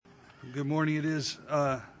Good morning. It is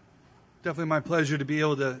definitely my pleasure to be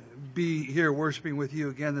able to be here worshiping with you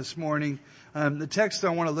again this morning. The text I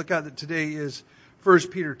want to look at today is 1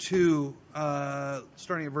 Peter 2,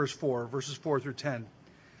 starting at verses 4 through 10.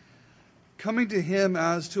 Coming to him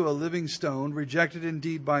as to a living stone, rejected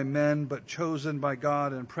indeed by men, but chosen by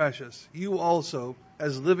God and precious. You also,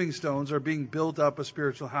 as living stones, are being built up a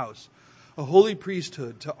spiritual house, a holy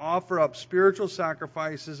priesthood, to offer up spiritual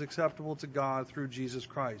sacrifices acceptable to God through Jesus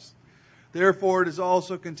Christ. Therefore it is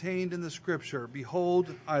also contained in the Scripture, Behold,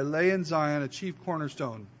 I lay in Zion a chief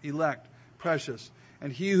cornerstone, elect, precious,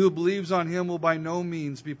 and he who believes on him will by no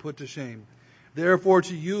means be put to shame. Therefore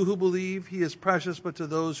to you who believe, he is precious, but to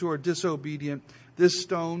those who are disobedient, this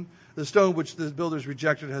stone, the stone which the builders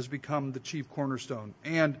rejected, has become the chief cornerstone,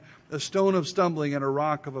 and a stone of stumbling and a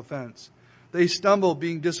rock of offense. They stumble,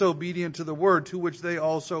 being disobedient to the word to which they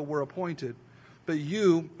also were appointed. But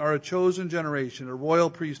you are a chosen generation, a royal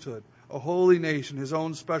priesthood, a holy nation, his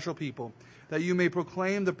own special people, that you may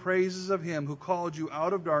proclaim the praises of him who called you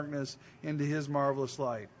out of darkness into his marvelous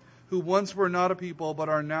light, who once were not a people, but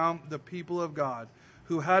are now the people of God,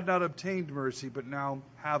 who had not obtained mercy, but now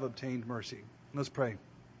have obtained mercy. Let's pray.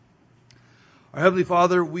 Our Heavenly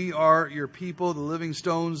Father, we are your people, the living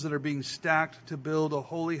stones that are being stacked to build a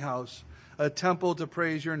holy house, a temple to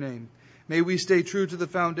praise your name. May we stay true to the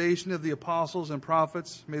foundation of the apostles and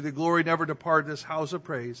prophets. May the glory never depart this house of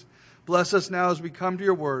praise. Bless us now as we come to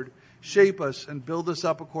your word. Shape us and build us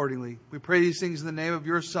up accordingly. We pray these things in the name of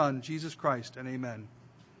your Son, Jesus Christ, and amen.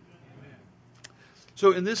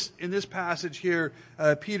 So in this passage here,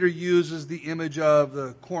 Peter uses the image of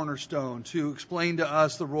the cornerstone to explain to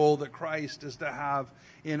us the role that Christ is to have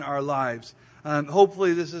in our lives.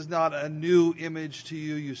 Hopefully this is not a new image to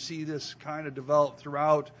you. You see this kind of develop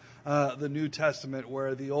throughout the New Testament,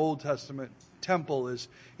 where the Old Testament temple is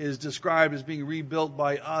described as being rebuilt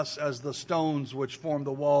by us as the stones which form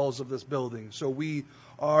the walls of this building. So we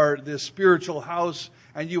are this spiritual house,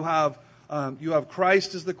 and you have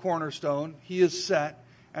Christ as the cornerstone. He is set,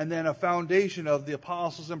 and then a foundation of the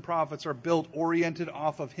apostles and prophets are built oriented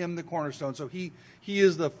off of him, the cornerstone. So he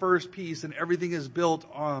is the first piece, and everything is built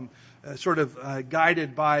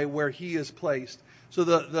guided by where he is placed. So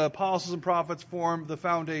the apostles and prophets form the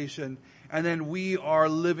foundation, and then we are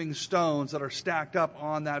living stones that are stacked up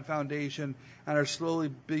on that foundation and are slowly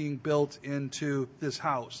being built into this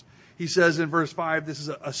house. He says in verse 5, this is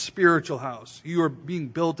a spiritual house. You are being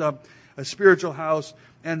built up a spiritual house,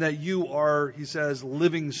 and that you are, he says,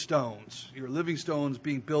 living stones. You're living stones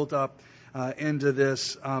being built up into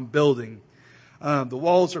this building. The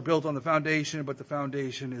walls are built on the foundation, but the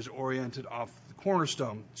foundation is oriented off the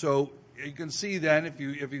cornerstone. So you can see then, if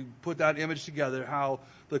you put that image together, how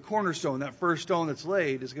the cornerstone, that first stone that's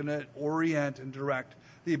laid, is going to orient and direct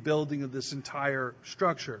the building of this entire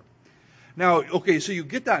structure. Now, okay, so you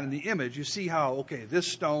get that in the image. You see how, this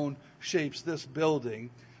stone shapes this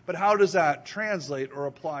building. But how does that translate or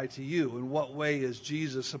apply to you? In what way is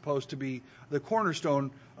Jesus supposed to be the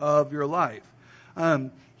cornerstone of your life?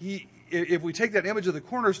 If we take that image of the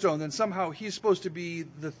cornerstone, then somehow he's supposed to be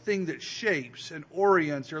the thing that shapes and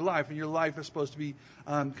orients your life, and your life is supposed to be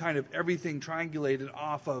kind of everything triangulated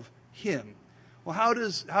off of him. Well, how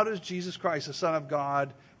does Jesus Christ, the Son of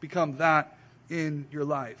God, become that in your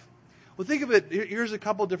life? Well, think of it, here's a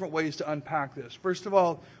couple different ways to unpack this. First of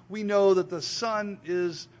all, we know that the Son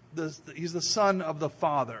he's the Son of the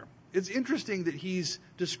Father. It's interesting that he's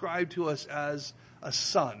described to us as a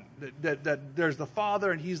son, that there's the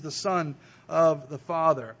Father and he's the Son of the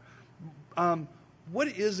Father. What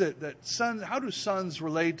is it that how do sons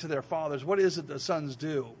relate to their fathers? What is it that sons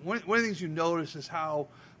do? One of the things you notice is how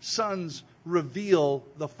sons reveal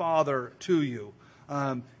the Father to you.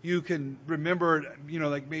 You can remember,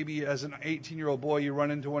 like maybe as an 18-year-old boy, you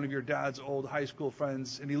run into one of your dad's old high school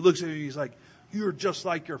friends, and he looks at you and he's like, "You're just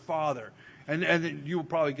like your father." And then you will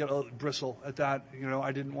probably get a bristle at that.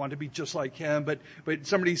 I didn't want to be just like him, but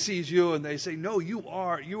somebody sees you and they say, "No, you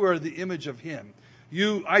are the image of him.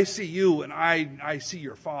 I see you, and I see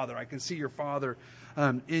your father. I can see your father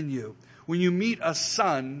in you." When you meet a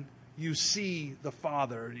son, you see the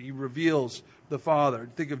Father. He reveals the Father.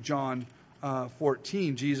 Think of John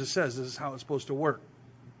 14. Jesus says this is how it's supposed to work.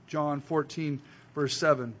 John 14, verse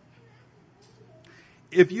 7.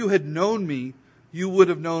 "If you had known me, you would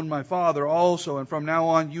have known my Father also, and from now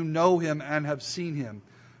on you know him and have seen him."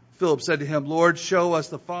 Philip said to him, "Lord, show us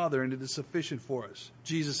the Father, and it is sufficient for us."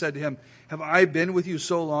 Jesus said to him, "Have I been with you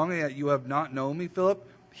so long, and yet you have not known me, Philip?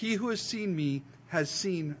 He who has seen me has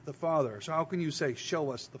seen the Father." So how can you say,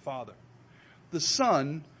 "Show us the Father"? The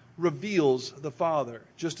Son reveals the Father.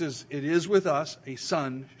 Just as it is with us, a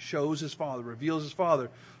son shows his Father, reveals his Father.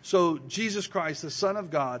 So Jesus Christ, the Son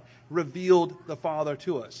of God, revealed the Father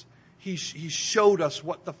to us. He showed us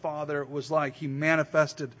what the Father was like. He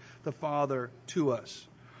manifested the Father to us.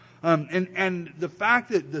 And the fact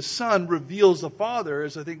that the Son reveals the Father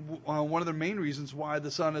is, I think, one of the main reasons why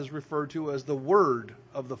the Son is referred to as the Word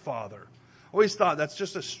of the Father. I always thought that's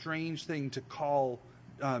just a strange thing to call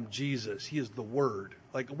Jesus. He is the Word.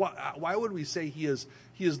 Like, why would we say he is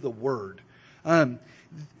the Word?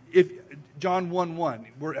 If John 1:1,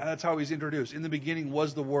 that's how he's introduced. In the beginning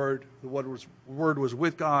was the Word. The Word was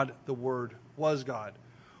with God. The Word was God.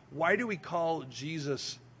 Why do we call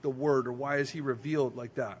Jesus the Word, or why is he revealed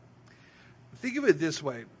like that? Think of it this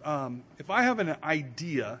way. If I have an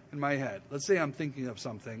idea in my head, let's say I'm thinking of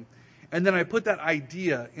something, and then I put that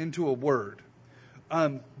idea into a word.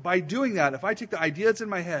 By doing that, if I take the idea that's in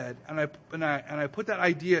my head and I put that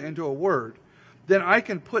idea into a word, then I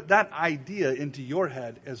can put that idea into your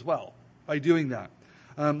head as well by doing that.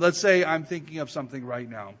 Let's say I'm thinking of something right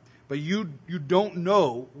now, but you don't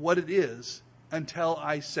know what it is until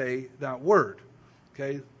I say that word.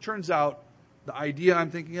 Okay? Turns out the idea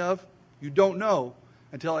I'm thinking of, you don't know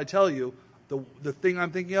until I tell you the thing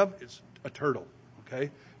I'm thinking of is a turtle.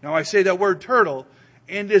 Okay? Now I say that word turtle,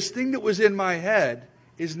 and this thing that was in my head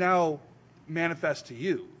is now manifest to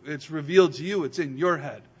you. It's revealed to you. It's in your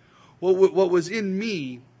head. What was in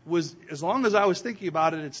me was, as long as I was thinking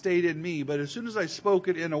about it, it stayed in me. But as soon as I spoke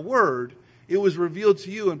it in a word, it was revealed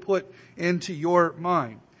to you and put into your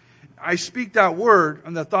mind. I speak that word,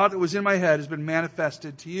 and the thought that was in my head has been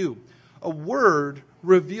manifested to you. A word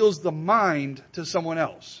reveals the mind to someone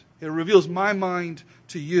else. It reveals my mind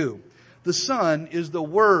to you. The Son is the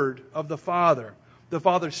Word of the Father. The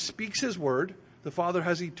Father speaks His Word. The Father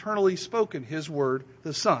has eternally spoken His Word,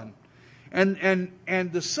 the Son. And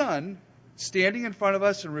the Son, standing in front of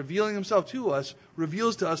us and revealing Himself to us,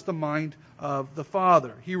 reveals to us the mind of the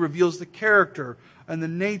Father. He reveals the character and the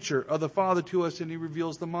nature of the Father to us, and He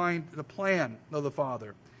reveals the mind, the plan of the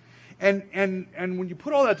Father. And when you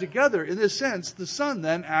put all that together, in this sense, the Son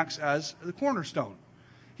then acts as the cornerstone.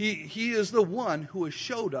 He is the one who has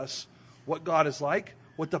showed us what God is like,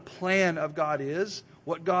 what the plan of God is,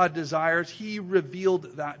 what God desires. He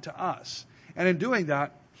revealed that to us. And in doing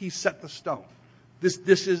that, He set the stone. This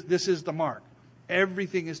is the mark.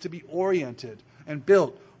 Everything is to be oriented and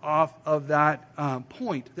built off of that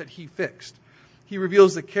point that He fixed. He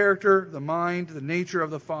reveals the character, the mind, the nature of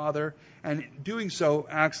the Father, and doing so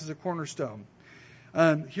acts as a cornerstone.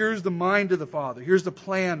 Here's the mind of the Father. Here's the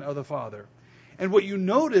plan of the Father. And what you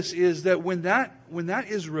notice is that when that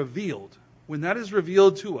is revealed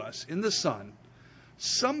to us in the Son,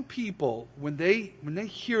 some people, when they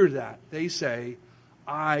hear that, they say,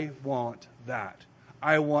 I want that.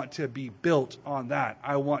 I want to be built on that.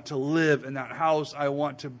 I want to live in that house. I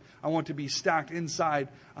want to be stacked inside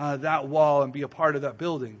that wall and be a part of that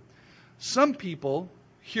building. Some people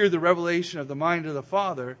hear the revelation of the mind of the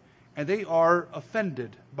Father, and they are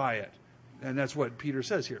offended by it. And that's what Peter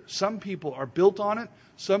says here. Some people are built on it.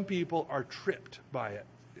 Some people are tripped by it.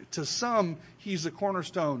 To some, He's the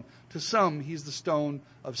cornerstone. To some, He's the stone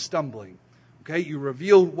of stumbling. Okay, you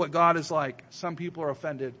reveal what God is like. Some people are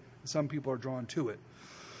offended, and some people are drawn to it.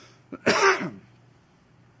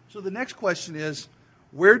 So the next question is,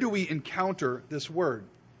 where do we encounter this word?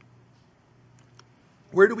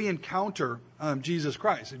 Where do we encounter Jesus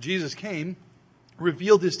Christ? Jesus came,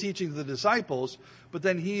 revealed His teaching to the disciples, but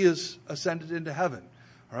then He is ascended into heaven.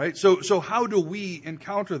 All right. So how do we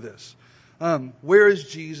encounter this? Where is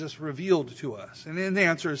Jesus revealed to us? And the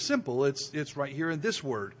answer is simple. It's right here in this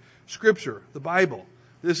word, Scripture, the Bible.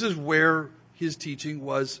 This is where His teaching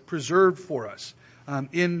was preserved for us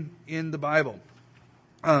in the Bible.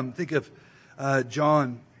 Think of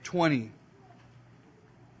John 20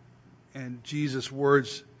 and Jesus'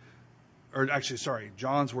 words,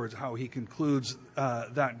 John's words, how he concludes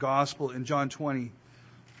that gospel in John 20,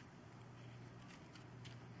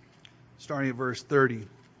 starting at verse 30.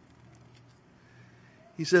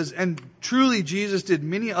 He says, and truly Jesus did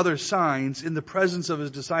many other signs in the presence of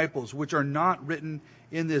His disciples, which are not written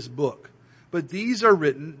in this book. But these are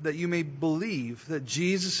written that you may believe that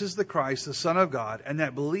Jesus is the Christ, the Son of God, and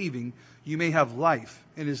that believing you may have life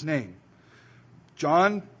in His name.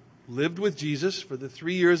 John lived with Jesus for the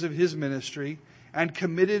 3 years of his ministry and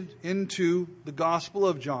committed into the Gospel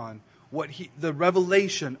of John the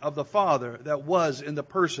revelation of the Father that was in the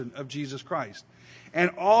person of Jesus Christ.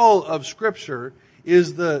 And all of Scripture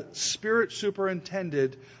is the Spirit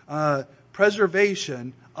superintended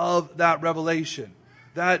preservation of that revelation.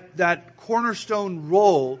 That cornerstone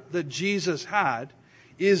role that Jesus had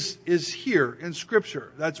is here in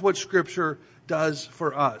Scripture. That's what Scripture does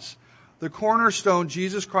for us. The cornerstone,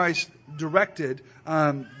 Jesus Christ directed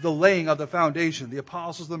the laying of the foundation, the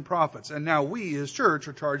apostles and prophets. And now we, as church,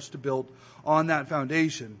 are charged to build on that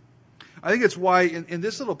foundation. I think it's why in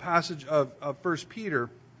this little passage of 1 Peter,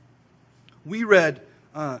 we read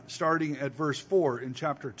starting at verse 4 in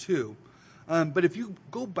chapter 2. But if you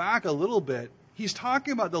go back a little bit, he's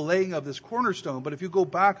talking about the laying of this cornerstone. But if you go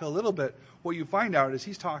back a little bit, what you find out is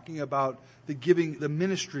he's talking about the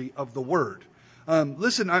ministry of the word.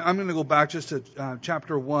 Listen, I'm going to go back just to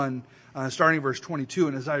chapter 1, starting verse 22.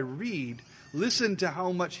 And as I read, listen to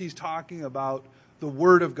how much he's talking about the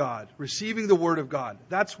Word of God, receiving the Word of God.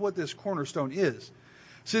 That's what this cornerstone is.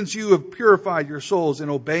 Since you have purified your souls in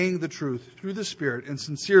obeying the truth through the Spirit and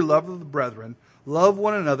sincere love of the brethren, love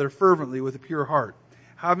one another fervently with a pure heart,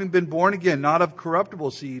 having been born again, not of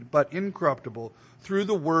corruptible seed, but incorruptible, through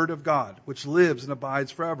the Word of God, which lives and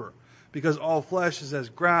abides forever. Because all flesh is as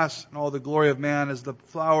grass, and all the glory of man as the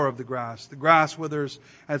flower of the grass. The grass withers,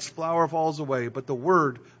 and its flower falls away, but the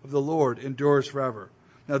word of the Lord endures forever.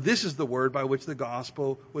 Now this is the word by which the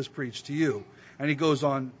gospel was preached to you. And he goes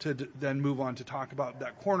on to then move on to talk about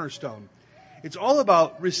that cornerstone. It's all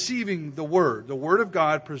about receiving the word. The word of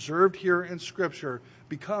God preserved here in Scripture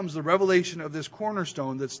becomes the revelation of this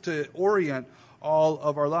cornerstone that's to orient all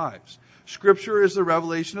of our lives. Scripture is the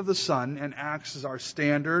revelation of the Son and acts as our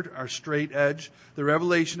standard, our straight edge, the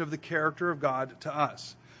revelation of the character of God to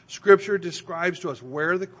us. Scripture describes to us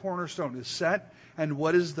where the cornerstone is set and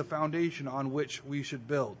what is the foundation on which we should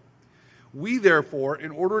build. We, therefore,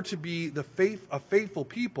 in order to be a faithful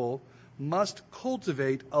people, must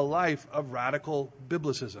cultivate a life of radical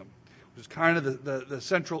biblicism. Which is kind of the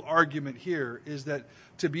central argument here, is that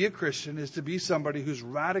to be a Christian is to be somebody who's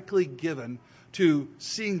radically given to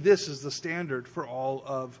seeing this as the standard for all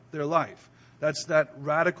of their life. That's that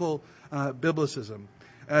radical biblicism.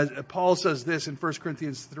 As Paul says this in 1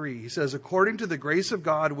 Corinthians 3. He says, according to the grace of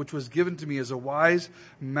God which was given to me as a wise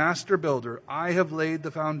master builder, I have laid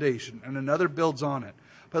the foundation, and another builds on it.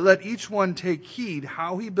 But let each one take heed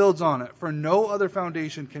how he builds on it, for no other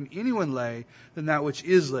foundation can anyone lay than that which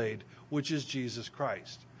is laid, which is Jesus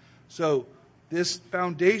Christ. So this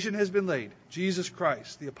foundation has been laid. Jesus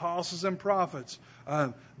Christ, the apostles and prophets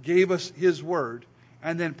gave us his word.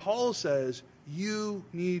 And then Paul says, you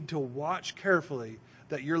need to watch carefully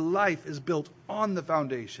that your life is built on the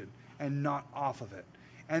foundation and not off of it.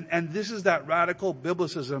 And this is that radical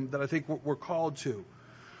biblicism that I think we're called to.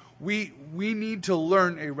 We need to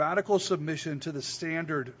learn a radical submission to the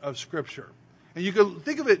standard of Scripture. And you can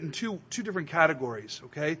think of it in two different categories,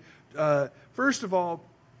 okay? First of all,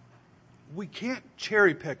 we can't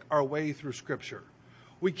cherry pick our way through Scripture.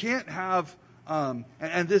 We can't have,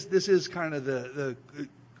 and this is kind of the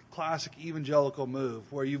classic evangelical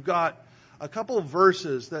move, where you've got a couple of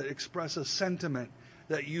verses that express a sentiment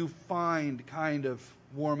that you find kind of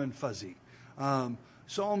warm and fuzzy.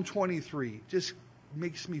 Psalm 23 just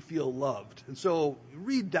makes me feel loved. And so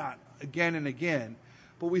read that again and again,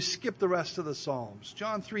 but we skip the rest of the Psalms.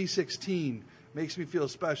 John 3:16 makes me feel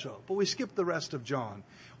special, but we skip the rest of John.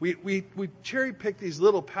 We cherry pick these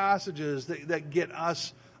little passages that get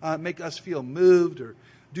us, make us feel moved or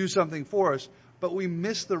do something for us, but we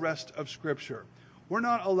miss the rest of Scripture. We're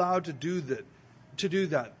not allowed to do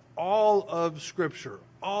that. All of Scripture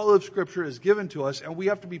is given to us, and we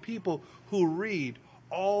have to be people who read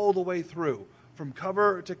all the way through, from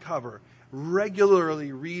cover to cover,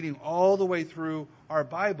 regularly reading all the way through our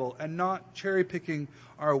Bible and not cherry picking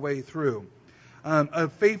our way through.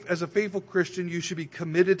 As a faithful Christian, you should be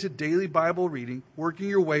committed to daily Bible reading, working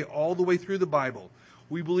your way all the way through the Bible.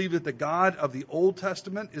 We believe that the God of the Old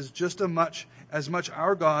Testament is just as much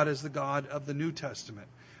our God as the God of the New Testament.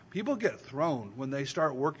 People get thrown when they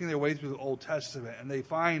start working their way through the Old Testament, and they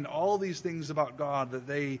find all these things about God that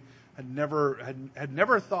they had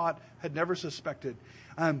never thought, had never suspected.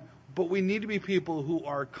 But we need to be people who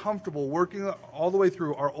are comfortable working all the way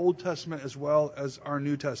through our Old Testament as well as our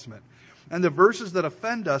New Testament. And the verses that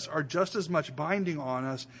offend us are just as much binding on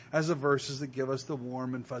us as the verses that give us the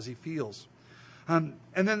warm and fuzzy feels. And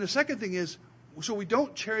then the second thing is, so we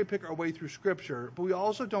don't cherry pick our way through Scripture, but we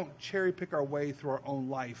also don't cherry pick our way through our own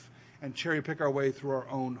life and cherry pick our way through our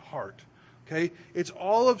own heart. Okay? It's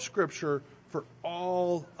all of Scripture for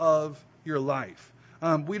all of your life.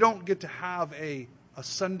 We don't get to have a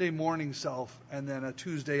Sunday morning self and then a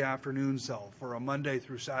Tuesday afternoon self or a Monday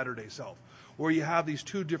through Saturday self, where you have these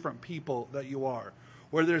two different people that you are.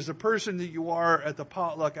 where there's the person that you are at the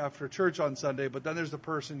potluck after church on Sunday, but then there's the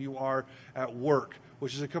person you are at work,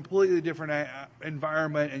 which is a completely different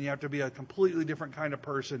environment, and you have to be a completely different kind of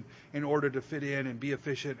person in order to fit in and be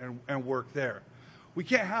efficient and work there. We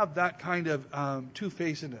can't have that kind of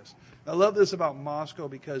two-facedness. I love this about Moscow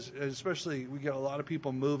because especially we get a lot of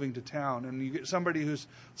people moving to town, and you get somebody who's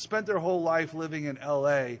spent their whole life living in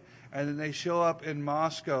L.A., and then they show up in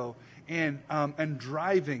Moscow, and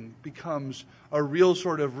driving becomes a real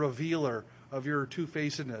sort of revealer of your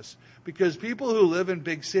two-facedness. Because people who live in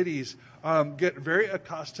big cities get very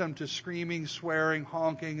accustomed to screaming, swearing,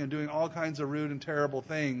 honking, and doing all kinds of rude and terrible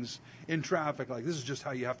things in traffic. Like, this is just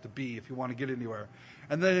how you have to be if you want to get anywhere.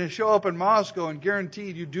 And then you show up in Moscow, and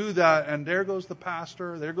guaranteed you do that, and there goes the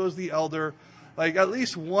pastor, there goes the elder. Like, at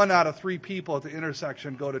least 1 out of 3 people at the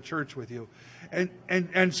intersection go to church with you.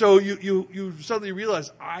 And so you suddenly realize,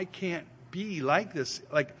 I can't be like this.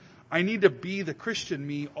 Like, I need to be the Christian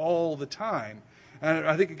me all the time. And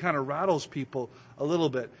I think it kind of rattles people a little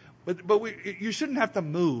bit. But you shouldn't have to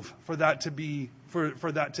move for that to be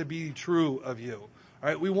true of you. All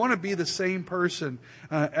right? We want to be the same person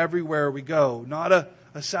everywhere we go, not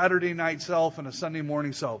a Saturday night self and a Sunday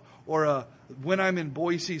morning self, or a when I'm in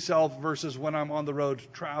Boise self versus when I'm on the road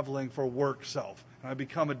traveling for work self. And I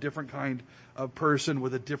become a different kind of person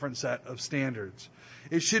with a different set of standards.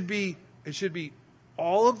 It should be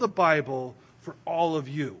all of the Bible for all of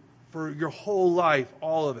you, for your whole life,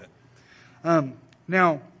 all of it.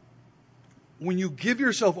 Now, when you give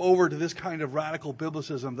yourself over to this kind of radical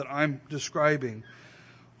biblicism that I'm describing,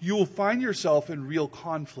 you will find yourself in real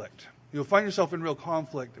conflict. You'll find yourself in real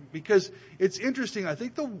conflict because it's interesting. I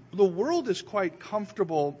think the world is quite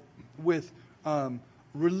comfortable with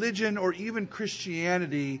religion or even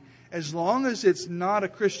Christianity as long as it's not a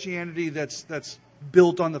Christianity that's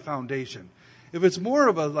built on the foundation. If it's more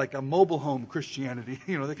of a mobile home Christianity,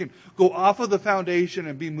 they can go off of the foundation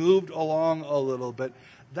and be moved along a little bit.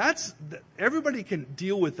 Everybody can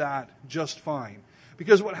deal with that just fine.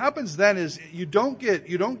 Because what happens then is you don't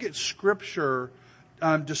get Scripture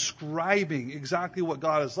describing exactly what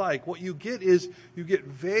God is like. What you get is you get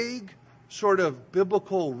vague sort of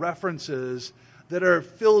biblical references that are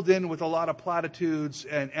filled in with a lot of platitudes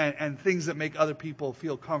and things that make other people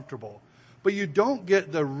feel comfortable. But you don't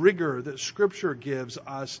get the rigor that Scripture gives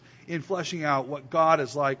us in fleshing out what God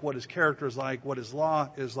is like, what His character is like, what His law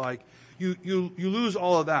is like. You lose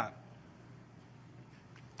all of that.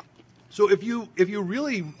 So if you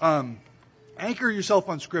really anchor yourself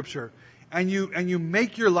on Scripture and you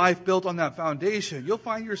make your life built on that foundation, you'll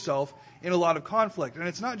find yourself in a lot of conflict. And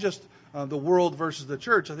it's not just the world versus the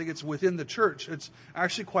church. I think it's within the church. It's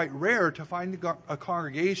actually quite rare to find a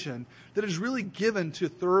congregation that is really given to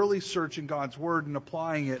thoroughly searching God's Word and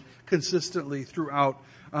applying it consistently throughout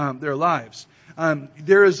their lives.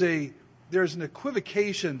 There's an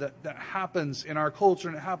equivocation that happens in our culture,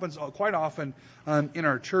 and it happens quite often in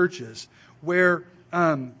our churches, where,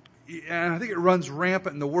 and I think it runs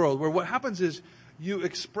rampant in the world, where what happens is you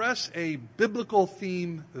express a biblical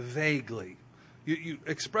theme vaguely. You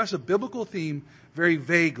express a biblical theme very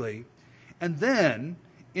vaguely, and then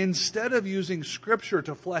instead of using Scripture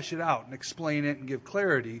to flesh it out and explain it and give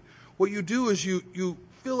clarity, what you do is you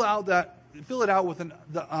fill it out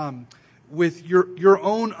with your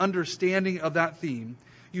own understanding of that theme.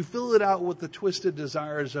 You fill it out with the twisted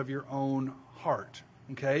desires of your own heart.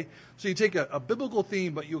 Okay? So you take a biblical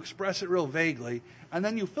theme, but you express it real vaguely, and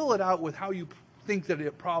then you fill it out with how you think that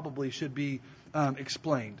it probably should be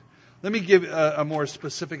explained. Let me give a more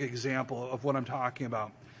specific example of what I'm talking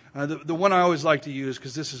about. The one I always like to use,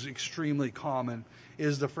 because this is extremely common,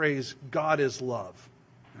 is the phrase, God is love.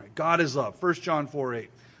 All right, God is love. 1 John 4:8.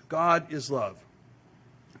 God is love.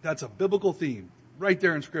 That's a biblical theme. Right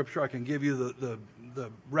there in Scripture, I can give you the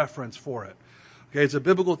reference for it. Okay, it's a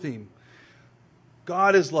biblical theme.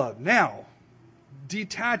 God is love. Now,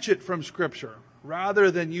 detach it from Scripture. Rather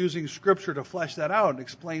than using Scripture to flesh that out and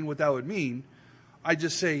explain what that would mean, I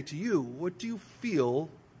just say to you, what do you feel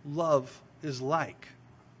love is like?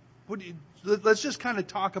 Let's just kind of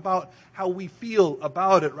talk about how we feel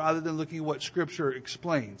about it rather than looking at what Scripture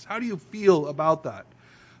explains. How do you feel about that?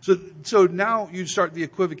 So now you start the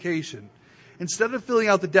equivocation. Instead of filling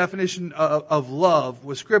out the definition of love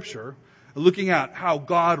with Scripture, looking at how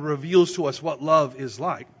God reveals to us what love is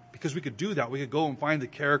like, because we could do that. We could go and find the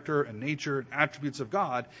character and nature and attributes of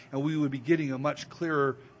God, and we would be getting a much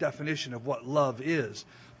clearer definition of what love is.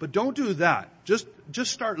 But don't do that. Just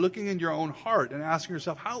start looking in your own heart and asking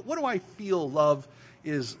yourself, what do I feel love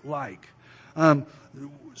is like?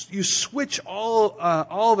 You switch all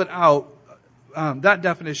of it out, that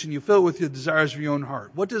definition, you fill it with the desires of your own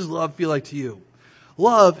heart. What does love feel like to you?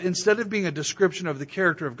 Love, instead of being a description of the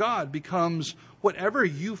character of God, becomes whatever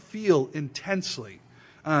you feel intensely.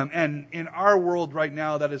 And in our world right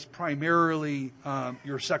now, that is primarily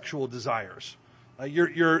your sexual desires.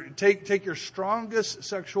 Take your strongest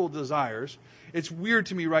sexual desires. It's weird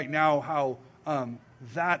to me right now how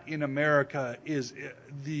that in America is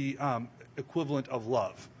the equivalent of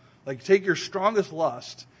love. Like, take your strongest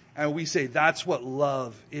lust, and we say that's what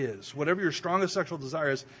love is. Whatever your strongest sexual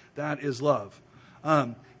desire is, that is love.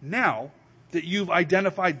 Now that you've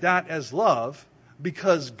identified that as love,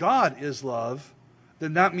 because God is love,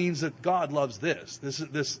 then that means that God loves this.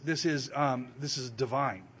 This is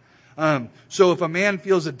divine. So if a man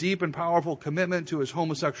feels a deep and powerful commitment to his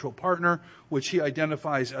homosexual partner, which he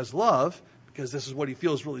identifies as love, because this is what he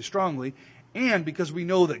feels really strongly, and because we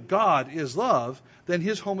know that God is love, then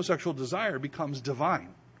his homosexual desire becomes divine.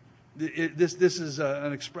 This is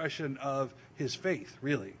an expression of his faith,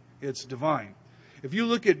 really. It's divine. If you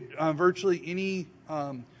look at virtually any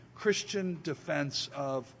Christian defense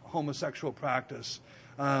of homosexual practice,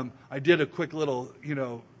 I did a quick little,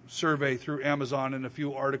 survey through Amazon and a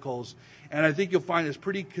few articles, and I think you'll find it's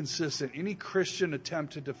pretty consistent. Any Christian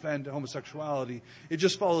attempt to defend homosexuality, it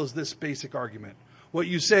just follows this basic argument. What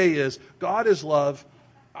you say is, God is love,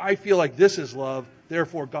 I feel like this is love,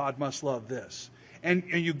 therefore God must love this. And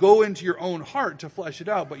you go into your own heart to flesh it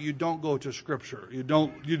out, but you don't go to Scripture. You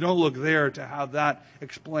don't look there to have that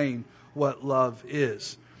explain what love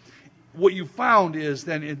is. What you found is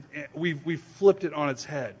then we've flipped it on its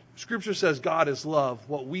head. Scripture says God is love.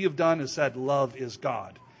 What we have done is said love is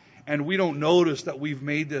God. And we don't notice that we've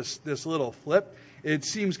made this little flip. It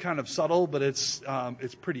seems kind of subtle, but it's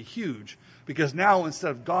pretty huge. Because now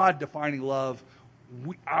instead of God defining love,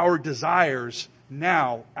 our desires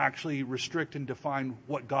now actually restrict and define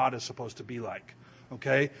what God is supposed to be like.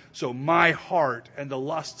 Okay? So my heart and the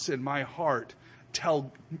lusts in my heart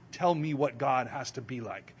tell me what God has to be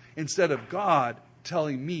like, instead of God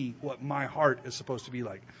telling me what my heart is supposed to be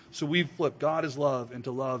like. So we've flipped God is love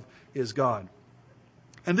into love is God.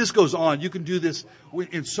 And this goes on. You can do this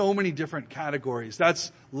in so many different categories.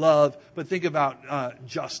 That's love, but think about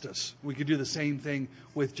justice. We could do the same thing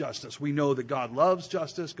with justice. We know that God loves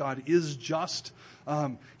justice. God is just.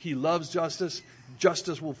 He loves justice.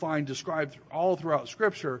 Justice we'll find described all throughout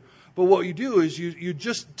Scripture. But what you do is you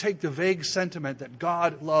just take the vague sentiment that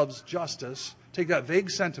God loves justice, take that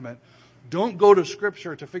vague sentiment. Don't go to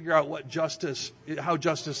Scripture to figure out how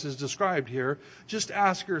justice is described here. Just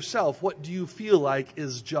ask yourself, what do you feel like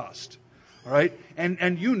is just? All right?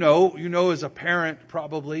 And you know as a parent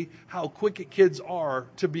probably how quick kids are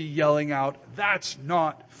to be yelling out, that's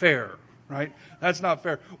not fair. Right? That's not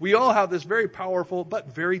fair. We all have this very powerful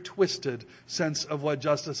but very twisted sense of what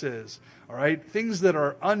justice is. All right? Things that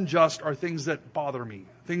are unjust are things that bother me,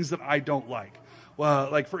 things that I don't like. Well,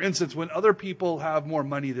 like, for instance, when other people have more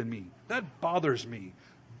money than me, that bothers me.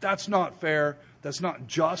 That's not fair. That's not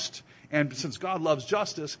just. And since God loves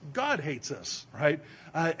justice, God hates us, right?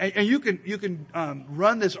 And you can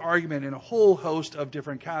run this argument in a whole host of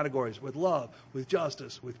different categories, with love, with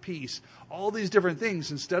justice, with peace, all these different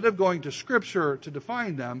things. Instead of going to Scripture to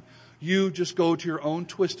define them, you just go to your own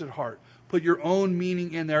twisted heart. Put your own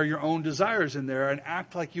meaning in there, your own desires in there, and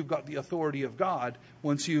act like you've got the authority of God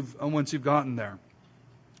once you've gotten there.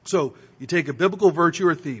 So you take a biblical virtue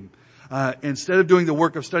or theme. Instead of doing the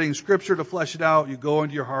work of studying Scripture to flesh it out, you go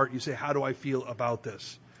into your heart, you say, how do I feel about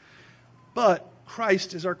this? But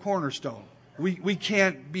Christ is our cornerstone. We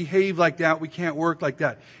can't behave like that. We can't work like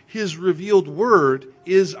that. His revealed word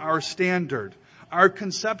is our standard. Our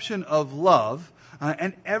conception of love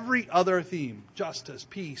and every other theme, justice,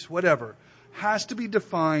 peace, whatever, has to be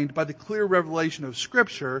defined by the clear revelation of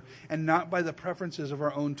Scripture and not by the preferences of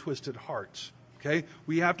our own twisted hearts. Okay?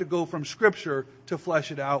 We have to go from Scripture to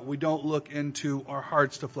flesh it out. We don't look into our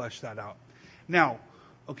hearts to flesh that out. Now,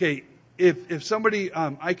 okay, if somebody,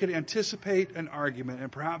 I could anticipate an argument,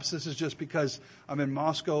 and perhaps this is just because I'm in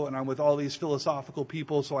Moscow and I'm with all these philosophical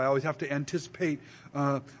people, so I always have to anticipate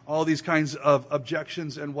all these kinds of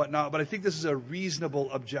objections and whatnot, but I think this is a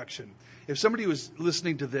reasonable objection. If somebody was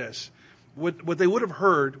listening to this, what they would have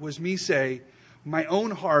heard was me say, my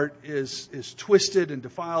own heart is twisted and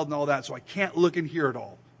defiled and all that, so I can't look in here at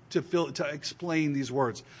all to explain these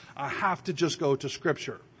words. I have to just go to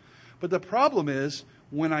Scripture. But the problem is,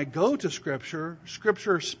 when I go to Scripture,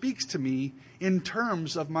 Scripture speaks to me in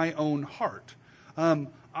terms of my own heart. How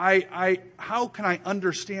can I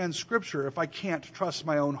understand Scripture if I can't trust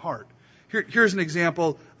my own heart? Here's an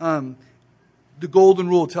example. The golden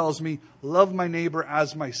rule tells me, love my neighbor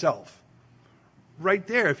as myself. Right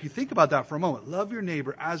there, if you think about that for a moment, love your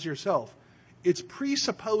neighbor as yourself. It's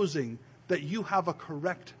presupposing that you have a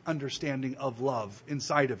correct understanding of love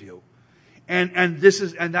inside of you. And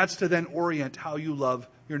that's to then orient how you love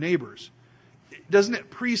your neighbors. Doesn't it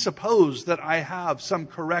presuppose that I have some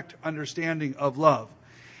correct understanding of love?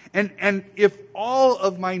 And if all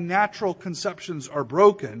of my natural conceptions are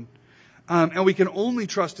broken, and we can only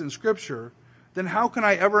trust in Scripture, then how can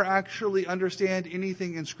I ever actually understand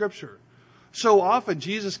anything in Scripture? So often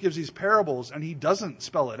Jesus gives these parables and he doesn't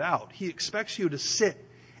spell it out. He expects you to sit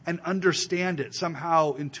and understand it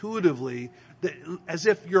somehow intuitively, as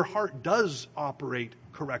if your heart does operate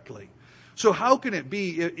correctly. So how can it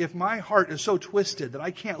be, if my heart is so twisted that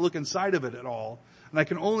I can't look inside of it at all, and I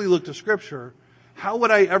can only look to Scripture, how would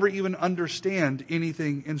I ever even understand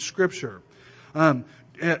anything in Scripture?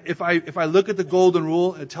 If I look at the golden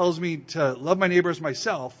rule, it tells me to love my neighbor as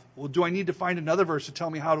myself. Well, do I need to find another verse to tell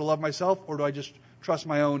me how to love myself, or do I just trust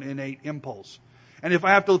my own innate impulse? And if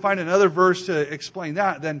I have to find another verse to explain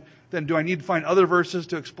that, then do I need to find other verses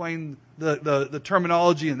to explain the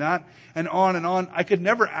terminology in that? And on and on. I could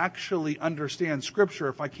never actually understand Scripture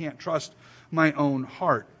if I can't trust my own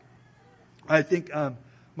heart. I think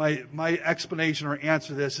my explanation or answer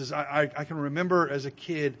to this is I can remember as a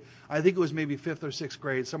kid, I think it was maybe 5th or 6th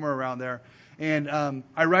grade, somewhere around there. And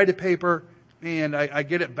I write a paper and I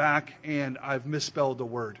get it back and I've misspelled a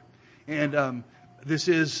word. And this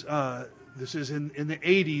is in the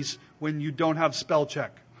 80s when you don't have spell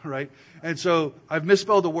check, right? And so I've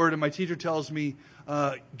misspelled a word and my teacher tells me,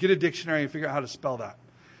 get a dictionary and figure out how to spell that.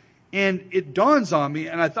 And it dawns on me,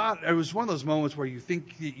 and I thought it was one of those moments where you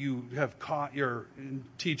think that you have caught your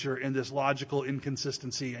teacher in this logical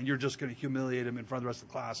inconsistency and you're just going to humiliate him in front of the rest of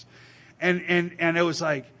the class. And it was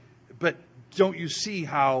like, but don't you see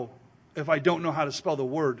how if I don't know how to spell the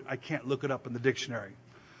word, I can't look it up in the dictionary?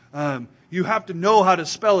 You have to know how to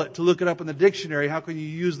spell it to look it up in the dictionary. How can you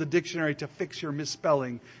use the dictionary to fix your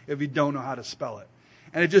misspelling if you don't know how to spell it?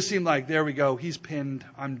 And it just seemed like, there we go, he's pinned,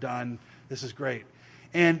 I'm done, this is great.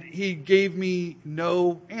 And he gave me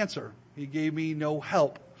no answer. He gave me no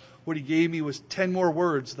help. What he gave me was 10 more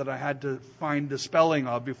words that I had to find the spelling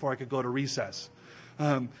of before I could go to recess.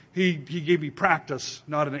 He gave me practice,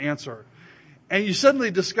 not an answer. And you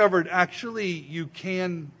suddenly discovered, actually, you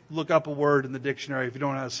can look up a word in the dictionary if you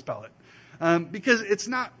don't know how to spell it. Because it's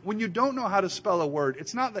not, when you don't know how to spell a word,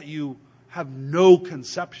 it's not that you have no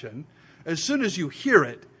conception. As soon as you hear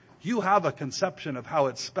it, you have a conception of how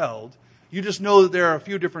it's spelled. You just know that there are a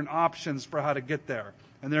few different options for how to get there.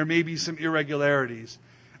 And there may be some irregularities.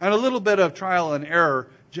 And a little bit of trial and error.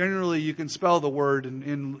 Generally, you can spell the word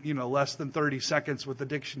in less than 30 seconds with the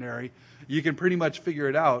dictionary. You can pretty much figure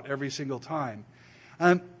it out every single time.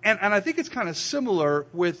 And I think it's kind of similar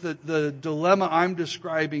with the dilemma I'm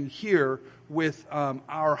describing here with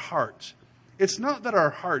our hearts. It's not that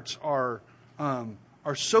our hearts are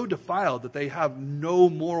so defiled that they have no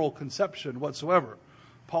moral conception whatsoever.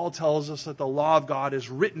 Paul tells us that the law of God is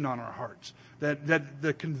written on our hearts, that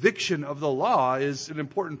the conviction of the law is an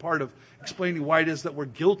important part of explaining why it is that we're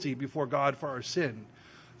guilty before God for our sin.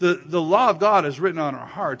 The law of God is written on our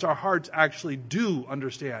hearts. Our hearts actually do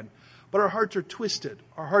understand, but our hearts are twisted.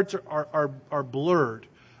 Our hearts are blurred.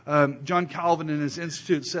 John Calvin in his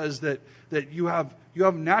Institute says that you have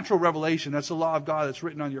natural revelation. That's the law of God that's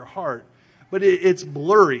written on your heart. But it's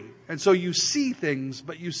blurry. And so you see things,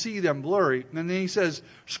 but you see them blurry. And then he says,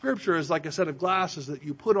 Scripture is like a set of glasses that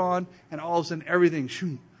you put on, and all of a sudden everything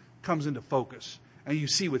comes into focus. And you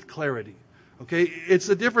see with clarity. Okay? It's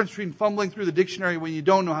the difference between fumbling through the dictionary when you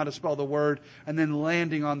don't know how to spell the word, and then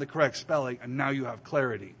landing on the correct spelling, and now you have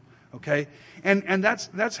clarity. Okay? And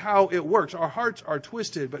that's how it works. Our hearts are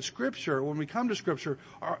twisted, but Scripture, when we come to Scripture,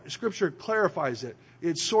 Scripture clarifies it.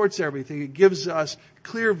 It sorts everything. It gives us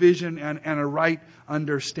clear vision and a right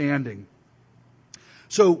understanding.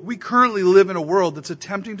 So we currently live in a world that's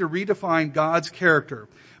attempting to redefine God's character.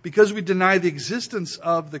 Because we deny the existence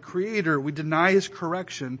of the Creator, we deny His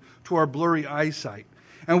correction to our blurry eyesight.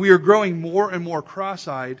 And we are growing more and more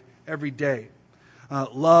cross-eyed every day.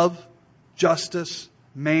 Love, justice,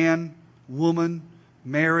 man, woman,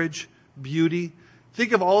 marriage, beauty.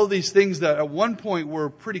 Think of all of these things that at one point were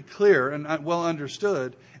pretty clear and well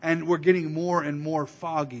understood, and we're getting more and more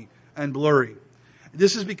foggy and blurry.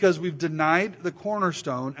 This is because we've denied the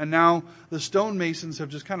cornerstone, and now the stonemasons have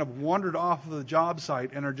just kind of wandered off of the job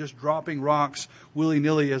site and are just dropping rocks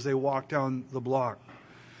willy-nilly as they walk down the block.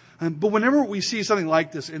 But whenever we see something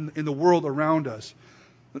like this in the world around us,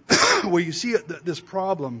 where you see this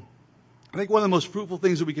problem, I think one of the most fruitful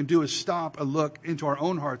things that we can do is stop and look into our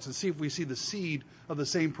own hearts and see if we see the seed of the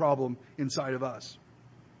same problem inside of us.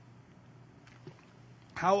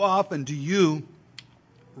 How often do you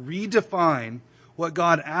redefine what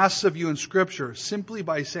God asks of you in Scripture simply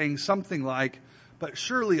by saying something like, but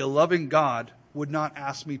surely a loving God would not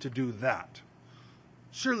ask me to do that.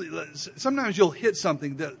 Surely, sometimes you'll hit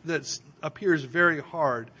something that appears very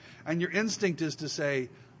hard, and your instinct is to say,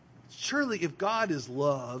 surely if God is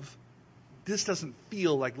love, this doesn't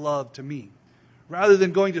feel like love to me. Rather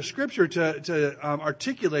than going to Scripture to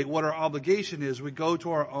articulate what our obligation is, we go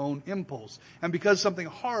to our own impulse. And because something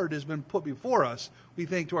hard has been put before us, we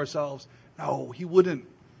think to ourselves, no, he wouldn't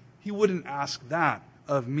ask that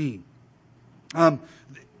of me.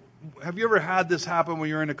 Have you ever had this happen when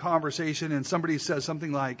you're in a conversation and somebody says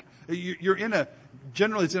something like,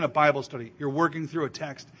 generally it's in a Bible study, you're working through a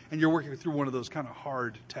text and you're working through one of those kind of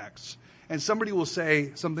hard texts. And somebody will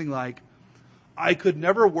say something like, I could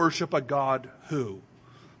never worship a God who.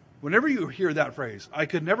 Whenever you hear that phrase, I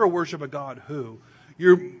could never worship a God who,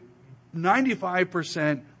 you're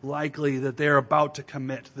 95% likely that they're about to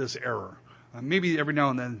commit this error. Maybe every now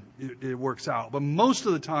and then it works out, but most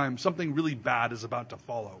of the time something really bad is about to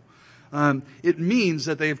follow. It means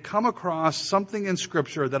that they've come across something in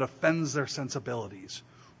Scripture that offends their sensibilities.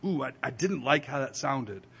 Ooh, I didn't like how that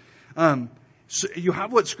sounded. So you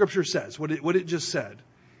have what Scripture says, what it just said,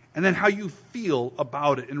 and then how you feel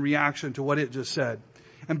about it in reaction to what it just said.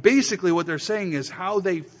 And basically what they're saying is how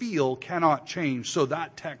they feel cannot change, so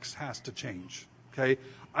that text has to change. Okay?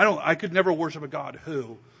 I could never worship a God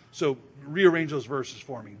who. So rearrange those verses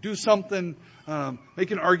for me. Do something,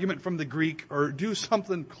 make an argument from the Greek, or do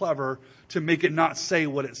something clever to make it not say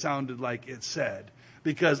what it sounded like it said.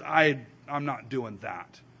 Because I'm not doing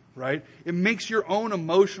that, right? It makes your own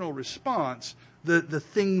emotional response the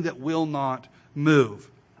thing that will not move.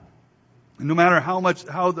 No matter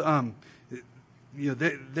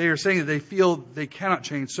they are saying that they feel they cannot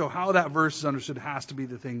change. So how that verse is understood has to be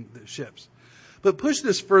the thing that shifts. But push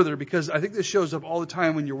this further, because I think this shows up all the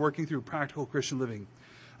time when you're working through practical Christian living.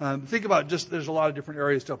 Think about there's a lot of different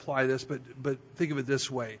areas to apply this, but think of it this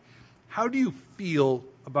way. How do you feel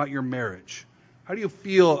about your marriage? How do you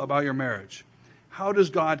feel about your marriage? How does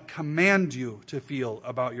God command you to feel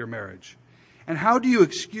about your marriage? And how do you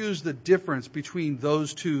excuse the difference between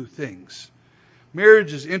those two things?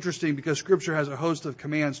 Marriage is interesting because Scripture has a host of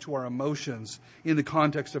commands to our emotions in the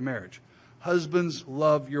context of marriage. Husbands,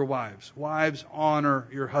 love your wives. Wives, honor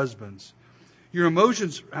your husbands. Your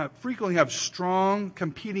emotions frequently have strong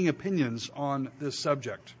competing opinions on this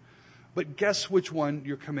subject. But guess which one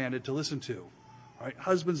you're commanded to listen to? All right,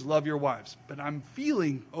 husbands, love your wives. But I'm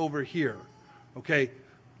feeling over here. Okay,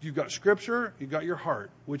 you've got Scripture, you've got your heart.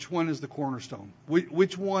 Which one is the cornerstone?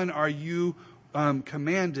 Which one are you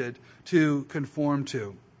commanded to conform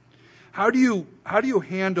to? How do you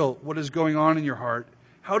handle what is going on in your heart?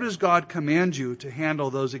 How does God command you to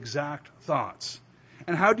handle those exact thoughts?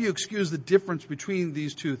 And how do you excuse the difference between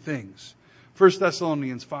these two things? 1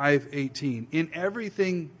 Thessalonians 5:18. In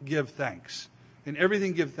everything give thanks. In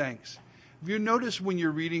everything give thanks. Have you noticed when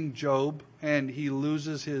you're reading Job and he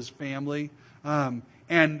loses his family,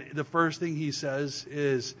 and the first thing he says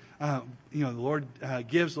is, the Lord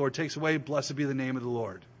gives, the Lord takes away, blessed be the name of the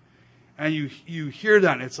Lord. And you hear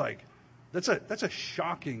that and it's like, that's a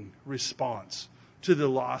shocking response to the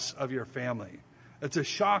loss of your family. It's a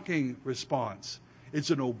shocking response.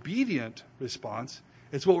 It's an obedient response.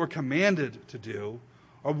 It's what we're commanded to do.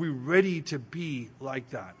 Are we ready to be like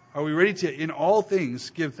that? Are we ready to, in all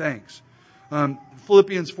things, give thanks?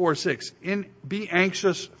 Philippians 4:6. Be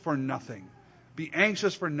anxious for nothing. Be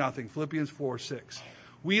anxious for nothing. Philippians 4:6.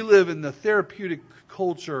 We live in the therapeutic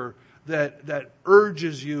culture that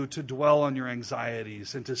urges you to dwell on your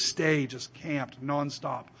anxieties and to stay just camped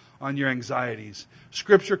nonstop on your anxieties.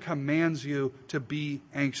 Scripture commands you to be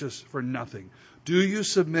anxious for nothing. Do you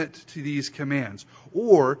submit to these commands?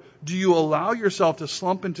 Or do you allow yourself to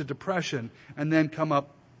slump into depression and then come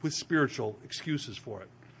up with spiritual excuses for it?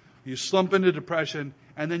 You slump into depression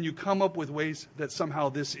and then you come up with ways that somehow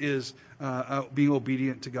this is being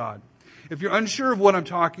obedient to God. If you're unsure of what I'm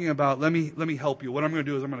talking about, let me help you. What I'm going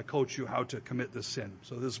to do is I'm going to coach you how to commit this sin.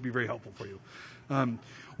 So this will be very helpful for you.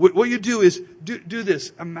 What you do is do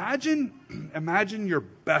this. Imagine your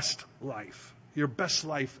best life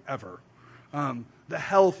ever. The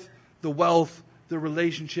health, the wealth, the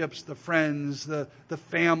relationships, the friends, the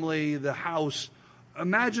family, the house.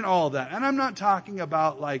 Imagine all of that. And I'm not talking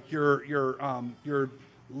about like your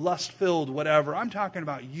lust-filled whatever. I'm talking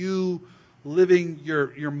about you living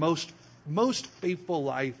your most faithful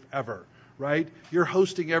life ever, right? You're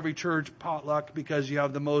hosting every church potluck because you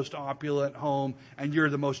have the most opulent home and you're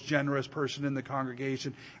the most generous person in the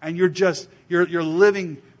congregation. And you're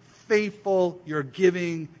living faithful, you're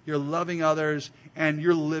giving, you're loving others, and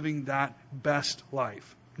you're living that best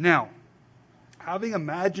life. Now, having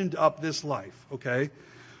imagined up this life, okay,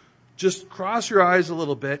 just cross your eyes a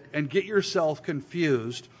little bit and get yourself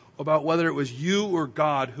confused about whether it was you or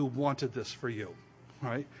God who wanted this for you.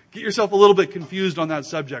 Right? Get yourself a little bit confused on that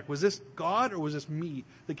subject. Was this God or was this me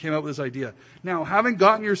that came up with this idea? Now, having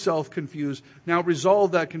gotten yourself confused, now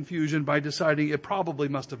resolve that confusion by deciding it probably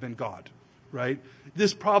must have been God. Right?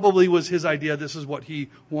 This probably was his idea. This is what he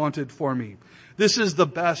wanted for me. This is the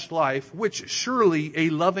best life, which surely a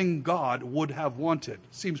loving God would have wanted.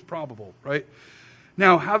 Seems probable, right?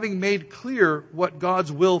 Now, having made clear what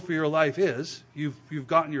God's will for your life is, you've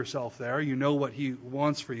gotten yourself there. You know what he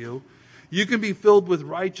wants for you. You can be filled with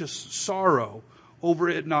righteous sorrow over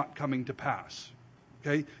it not coming to pass.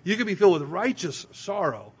 Okay? You can be filled with righteous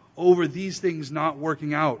sorrow over these things not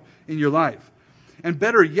working out in your life. And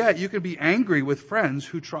better yet, you can be angry with friends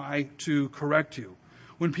who try to correct you.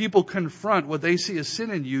 When people confront what they see as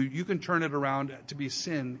sin in you, you can turn it around to be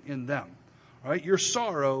sin in them. Right? Your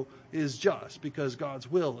sorrow is just because God's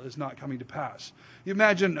will is not coming to pass. You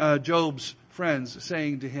imagine Job's friends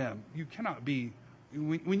saying to him, you cannot be,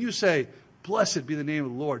 when you say, blessed be the name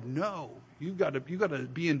of the Lord, no, you've got to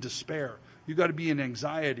be in despair. You've got to be in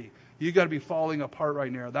anxiety. You've got to be falling apart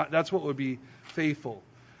right now. That's what would be faithful.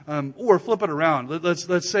 Or flip it around.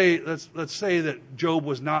 Let's say that Job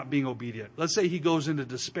was not being obedient. Let's say he goes into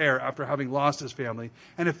despair after having lost his family,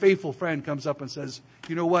 and a faithful friend comes up and says,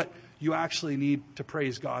 you know what? You actually need to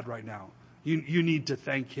praise God right now. You need to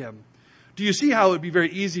thank him. Do you see how it would be very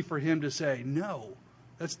easy for him to say, no,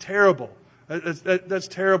 that's terrible. That's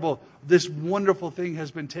terrible. This wonderful thing has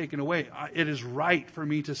been taken away. It is right for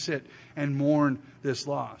me to sit and mourn this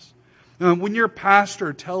loss. When your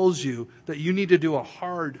pastor tells you that you need to do a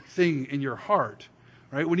hard thing in your heart,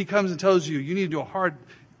 right? When he comes and tells you you need to do a hard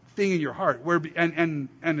thing in your heart, and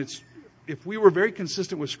it's, if we were very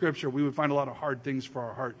consistent with Scripture, we would find a lot of hard things for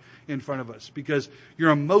our heart in front of us because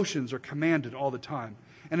your emotions are commanded all the time.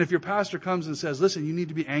 And if your pastor comes and says, listen, you need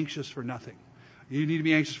to be anxious for nothing. You need to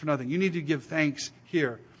be anxious for nothing. You need to give thanks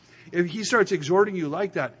here. If he starts exhorting you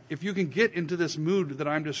like that, if you can get into this mood that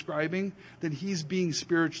I'm describing, then he's being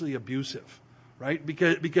spiritually abusive, right?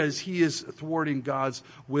 Because he is thwarting God's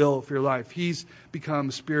will for your life. He's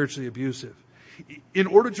become spiritually abusive. In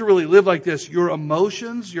order to really live like this, your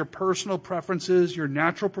emotions, your personal preferences, your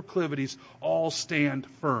natural proclivities all stand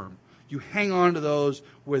firm. You hang on to those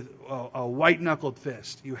with a white-knuckled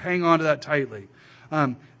fist. You hang on to that tightly.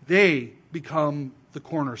 They become the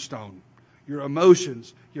cornerstone. Your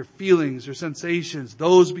emotions, your feelings, your sensations,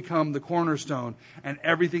 those become the cornerstone, and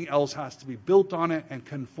everything else has to be built on it and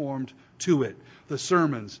conformed to it. The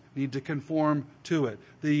sermons need to conform to it.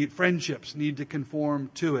 The friendships need to conform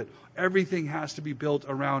to it. Everything has to be built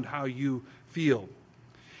around how you feel.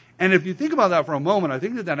 And if you think about that for a moment, I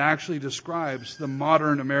think that actually describes the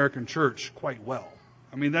modern American church quite well.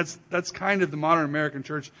 I mean, that's kind of the modern American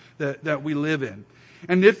church that we live in.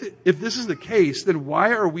 And if this is the case, then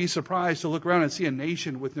why are we surprised to look around and see a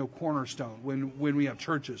nation with no cornerstone when we have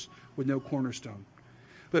churches with no cornerstone?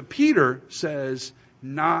 But Peter says,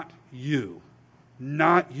 not you.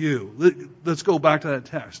 Not you. Let's go back to that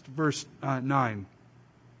text, verse 9.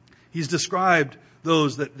 He's described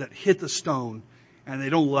those that hit the stone and they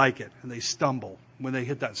don't like it and they stumble when they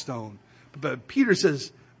hit that stone. But Peter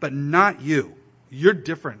says, but not you. You're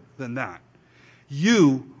different than that.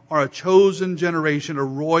 You are a chosen generation, a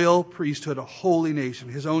royal priesthood, a holy nation,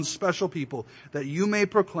 his own special people, that you may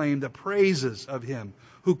proclaim the praises of him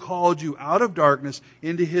who called you out of darkness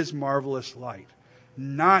into his marvelous light.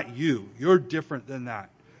 Not you. You're different than that.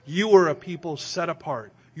 You are a people set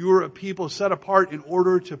apart. You are a people set apart in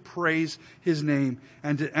order to praise his name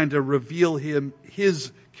and to reveal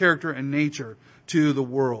his character and nature to the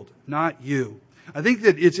world. Not you. I think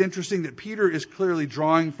that it's interesting that Peter is clearly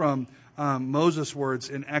drawing from Moses' words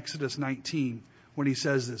in Exodus 19 when he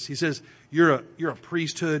says this. He says, you're a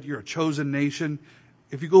priesthood, you're a chosen nation.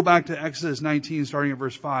 If you go back to Exodus 19, starting at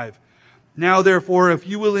verse 5, now therefore, if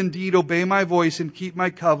you will indeed obey my voice and keep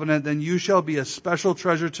my covenant, then you shall be a special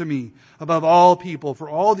treasure to me above all people, for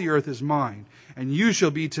all the earth is mine. And you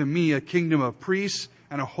shall be to me a kingdom of priests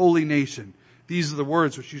and a holy nation. These are the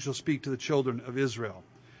words which you shall speak to the children of Israel.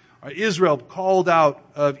 Israel called out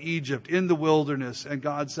of Egypt in the wilderness, and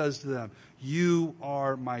God says to them, you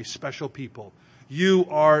are my special people. You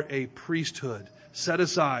are a priesthood, set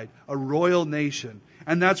aside, a royal nation.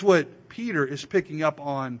 And that's what Peter is picking up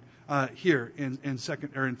on here in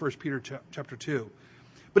 1 Peter chapter 2.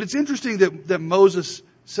 But it's interesting that Moses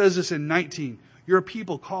says this in 19. You're a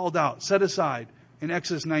people called out, set aside in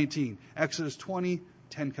Exodus 19. Exodus 20,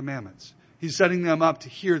 10 commandments. He's setting them up to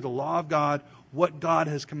hear the law of God, what God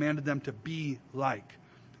has commanded them to be like.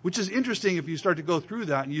 which is interesting if you start to go through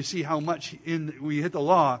that and you see how much we hit the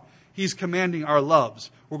law, he's commanding our loves.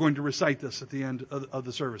 We're going to recite this at the end of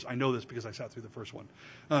the service. I know this because I sat through the first one.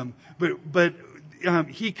 But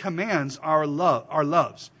he commands our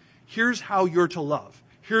loves. Here's how you're to love.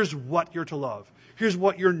 Here's what you're to love. Here's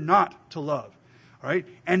what you're not to love. All right?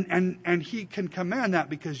 And he can command that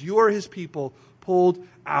because you're his people pulled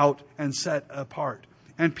out and set apart.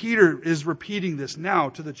 And Peter is repeating this now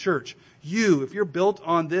to the church. You, if you're built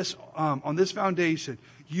on this foundation,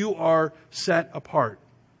 you are set apart.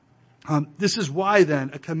 This is why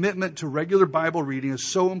then a commitment to regular Bible reading is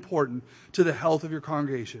so important to the health of your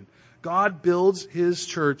congregation. God builds his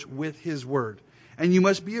church with his word. And you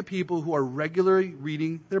must be a people who are regularly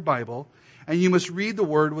reading their Bible. And you must read the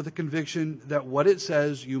word with a conviction that what it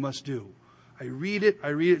says you must do. I read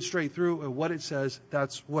it straight through, and what it says,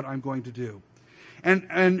 that's what I'm going to do.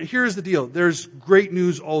 And here's the deal. There's great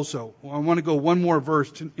news also. I want to go one more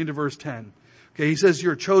verse into verse 10. Okay, he says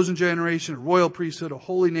you're a chosen generation, a royal priesthood, a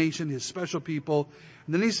holy nation, his special people.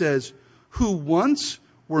 And then he says, who once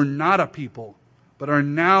were not a people, but are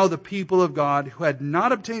now the people of God, who had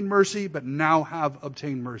not obtained mercy, but now have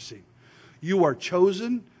obtained mercy. You are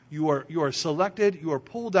chosen, you are selected, you are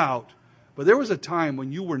pulled out. But there was a time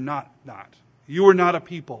when you were not. You were not a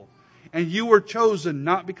people. And you were chosen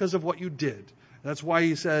not because of what you did. That's why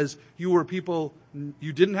he says you were people,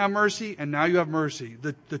 you didn't have mercy, and now you have mercy.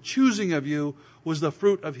 The choosing of you was the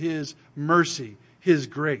fruit of his mercy, his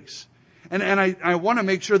grace. And I want to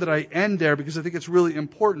make sure that I end there because I think it's really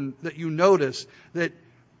important that you notice that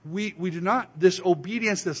we do not, this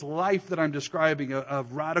obedience, this life that I'm describing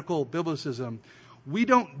of radical biblicism, we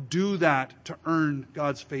don't do that to earn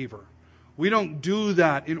God's favor. We don't do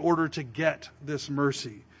that in order to get this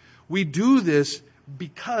mercy. We do this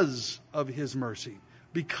because of his mercy,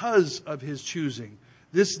 because of his choosing.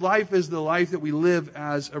 This life is the life that we live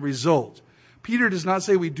as a result. Peter does not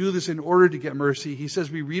say we do this in order to get mercy. He says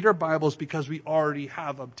we read our Bibles because we already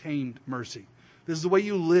have obtained mercy. This is the way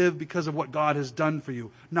you live because of what God has done for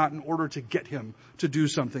you, not in order to get him to do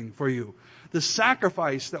something for you. The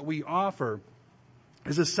sacrifice that we offer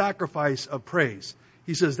is a sacrifice of praise.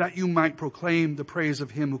 He says that you might proclaim the praise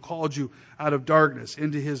of him who called you out of darkness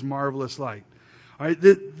into his marvelous light. All right,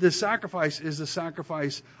 the sacrifice is a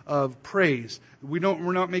sacrifice of praise. We're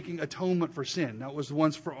not making atonement for sin. That was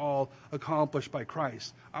once for all accomplished by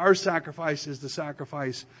Christ. Our sacrifice is the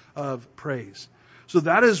sacrifice of praise. So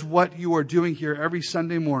that is what you are doing here every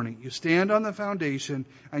Sunday morning. You stand on the foundation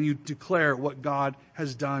and you declare what God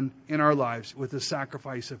has done in our lives with the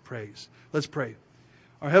sacrifice of praise. Let's pray.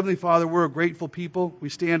 Our Heavenly Father, we're a grateful people. We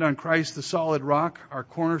stand on Christ, the solid rock, our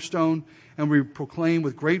cornerstone, and we proclaim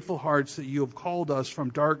with grateful hearts that you have called us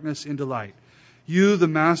from darkness into light. You, the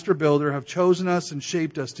master builder, have chosen us and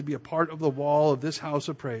shaped us to be a part of the wall of this house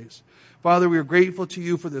of praise. Father, we are grateful to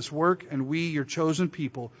you for this work, and we, your chosen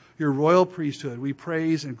people, your royal priesthood, we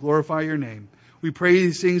praise and glorify your name. We pray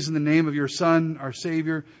these things in the name of your Son, our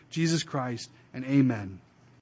Savior, Jesus Christ, and amen.